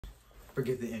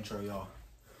Forget the intro, y'all.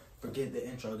 Forget the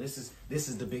intro. This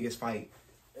is the biggest fight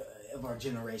of our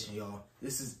generation, y'all.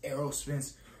 This is Errol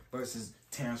Spence versus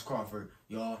Terence Crawford,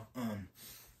 y'all.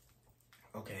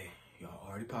 Okay, y'all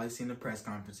already probably seen the press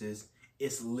conferences.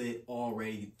 It's lit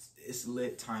already. It's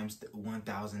lit times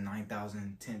 1,000,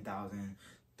 9,000, 10,000,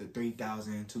 the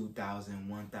 3,000, 2,000,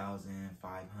 1,000,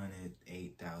 500,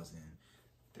 8,000,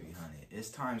 300. It's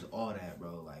times all that,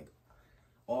 bro. Like,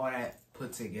 all that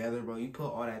put together, bro. You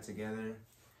put all that together.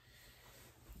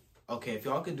 Okay, if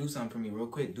y'all could do something for me real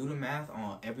quick, do the math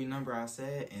on every number I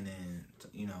said, and then,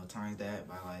 you know, times that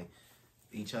by, like,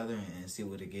 each other and see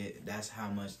what it get. That's how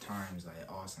much times, like,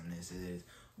 awesomeness it is.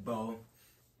 Bro,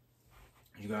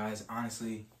 you guys,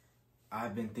 honestly,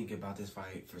 I've been thinking about this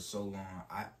fight for so long.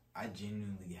 I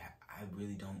genuinely, I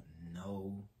really don't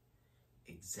know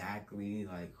exactly,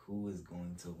 like, who is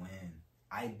going to win.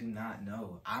 I do not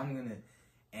know.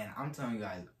 And I'm telling you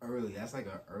guys early, that's like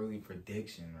an early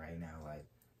prediction right now. Like,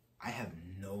 I have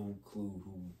no clue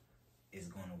who is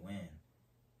going to win.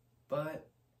 But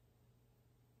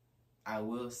I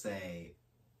will say,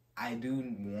 I do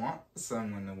want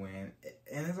someone to win.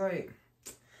 And it's like,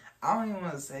 I don't even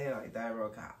want to say it like that,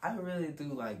 bro. I really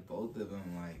do like both of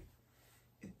them. Like,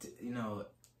 you know,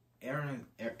 Errol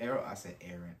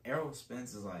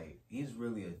Spence is like, he's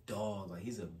really a dog. Like,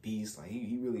 he's a beast. Like,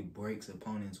 he really breaks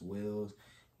opponents' wills,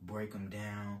 break them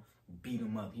down, beat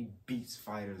them up. He beats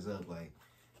fighters up. Like,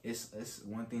 it's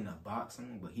one thing to box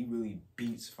someone, but he really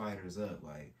beats fighters up.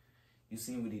 Like, you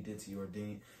seen what he did to your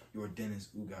Dennis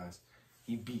Ugas.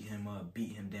 He beat him up,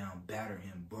 beat him down, battered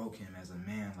him, broke him as a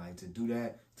man. Like, to do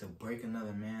that, to break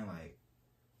another man, like,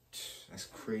 that's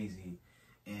crazy.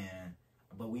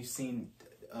 But we've seen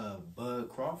Bud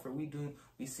Crawford.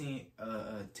 We seen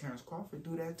Terence Crawford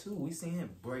do that too. We seen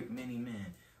him break many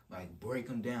men, like, break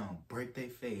them down, break their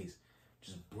face,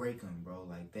 just break them, bro.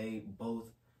 Like, they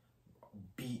both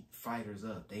beat fighters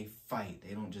up. They fight.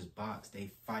 They don't just box.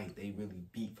 They fight. They really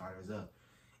beat fighters up,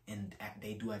 and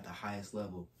they do at the highest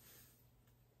level.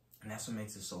 And that's what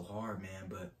makes it so hard, man.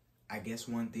 But I guess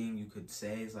one thing you could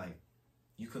say is, like,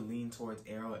 you could lean towards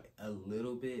Errol a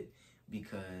little bit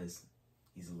because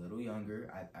he's a little younger.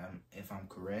 If I'm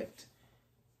correct,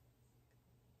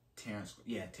 Terence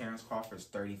Crawford's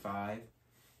 35.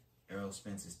 Errol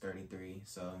Spence is 33.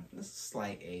 So there's a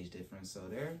slight age difference. So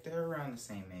they're around the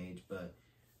same age, but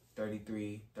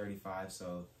 33, 35.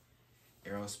 So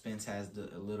Errol Spence has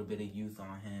a little bit of youth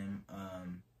on him.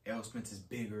 Errol Spence is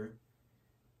bigger.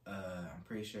 I'm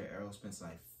pretty sure Errol Spence is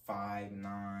like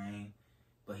 5'9",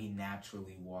 but he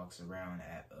naturally walks around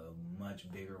at a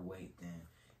much bigger weight than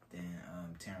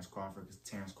Terence Crawford, because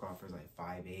Terence Crawford's like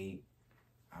 5'8",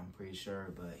 I'm pretty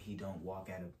sure, but he don't walk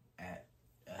at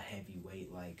a heavy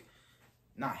weight, like,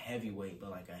 not heavyweight, but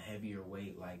like a heavier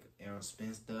weight like Errol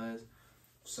Spence does.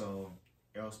 So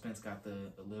Errol Spence got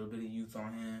a little bit of youth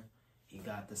on him. He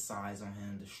got the size on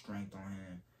him, the strength on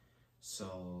him.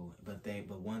 So,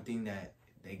 but one thing that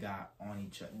they got on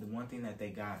each other, the one thing that they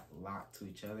got locked to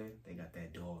each other, they got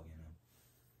that dog in them.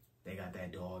 They got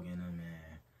that dog in them,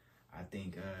 man. I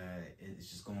think it's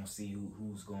just gonna see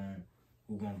who's gonna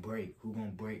break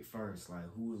first.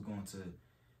 Like, who is going to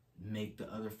make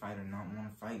the other fighter not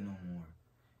want to fight no more.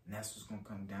 And that's what's gonna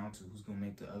come down to, who's gonna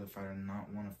make the other fighter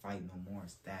not want to fight no more.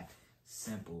 It's that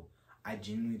simple. I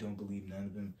genuinely don't believe none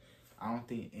of them. I don't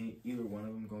think either one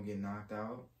of them gonna get knocked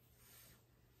out.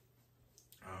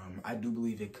 I do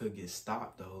believe it could get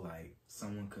stopped though. Like,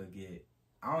 someone could get.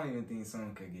 I don't even think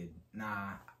someone could get.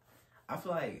 Nah, I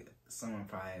feel like someone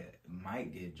probably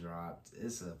might get dropped.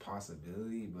 It's a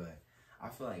possibility, but I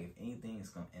feel like if anything, it's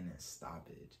gonna end in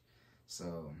stoppage.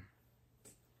 So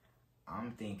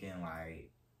I'm thinking,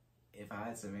 like, if I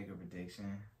had to make a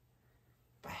prediction,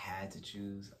 if I had to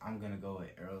choose, I'm gonna go with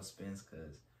Errol Spence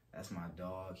because that's my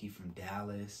dog. He from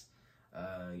Dallas.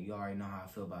 You already know how I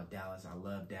feel about Dallas. I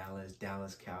love Dallas.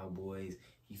 Dallas Cowboys.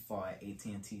 He fought at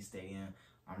AT&T Stadium.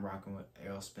 I'm rocking with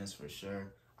Errol Spence for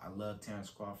sure. I love Terence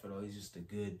Crawford, though. He's just a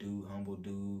good dude, humble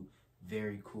dude.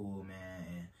 Very cool, man.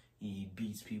 And he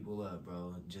beats people up,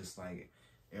 bro, just like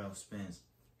Errol Spence.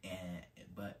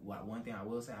 But one thing I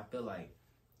will say, I feel like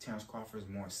Terence Crawford's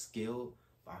more skilled,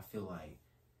 but I feel like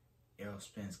Errol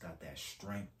Spence got that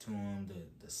strength to him,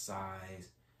 the size.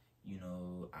 You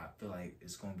know, I feel like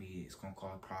it's gonna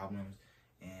cause problems,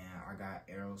 and I got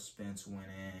Errol Spence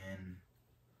winning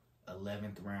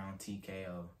 11th round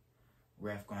TKO.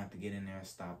 Ref gonna have to get in there and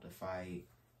stop the fight.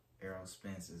 Errol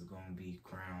Spence is gonna be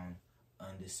crowned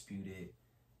undisputed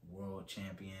world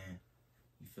champion.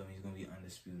 You feel me? He's gonna be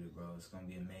undisputed, bro. It's gonna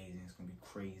be amazing. It's gonna be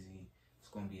crazy. It's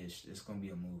gonna be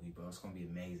a movie, bro. It's gonna be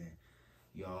amazing.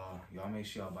 Y'all make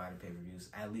sure y'all buy the pay-per-views.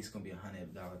 At least gonna be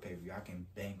 $100 pay-per-view. I can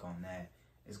bank on that.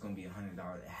 It's gonna be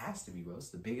 $100. It has to be, bro. It's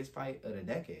the biggest fight of the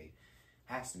decade.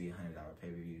 Has to be $100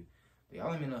 pay-per-view. But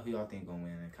y'all let me know who y'all think gonna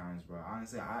win in the comments, bro.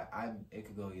 Honestly, it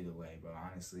could go either way, bro.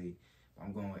 Honestly,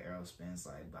 I'm going with Errol Spence.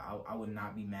 Like, but I would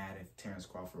not be mad if Terence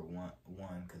Crawford won,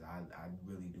 because I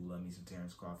really do love me some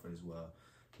Terence Crawford as well.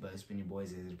 But it's been your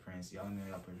boys, the Prince. Y'all let me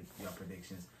know y'all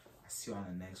predictions. I see you on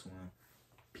the next one.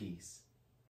 Peace.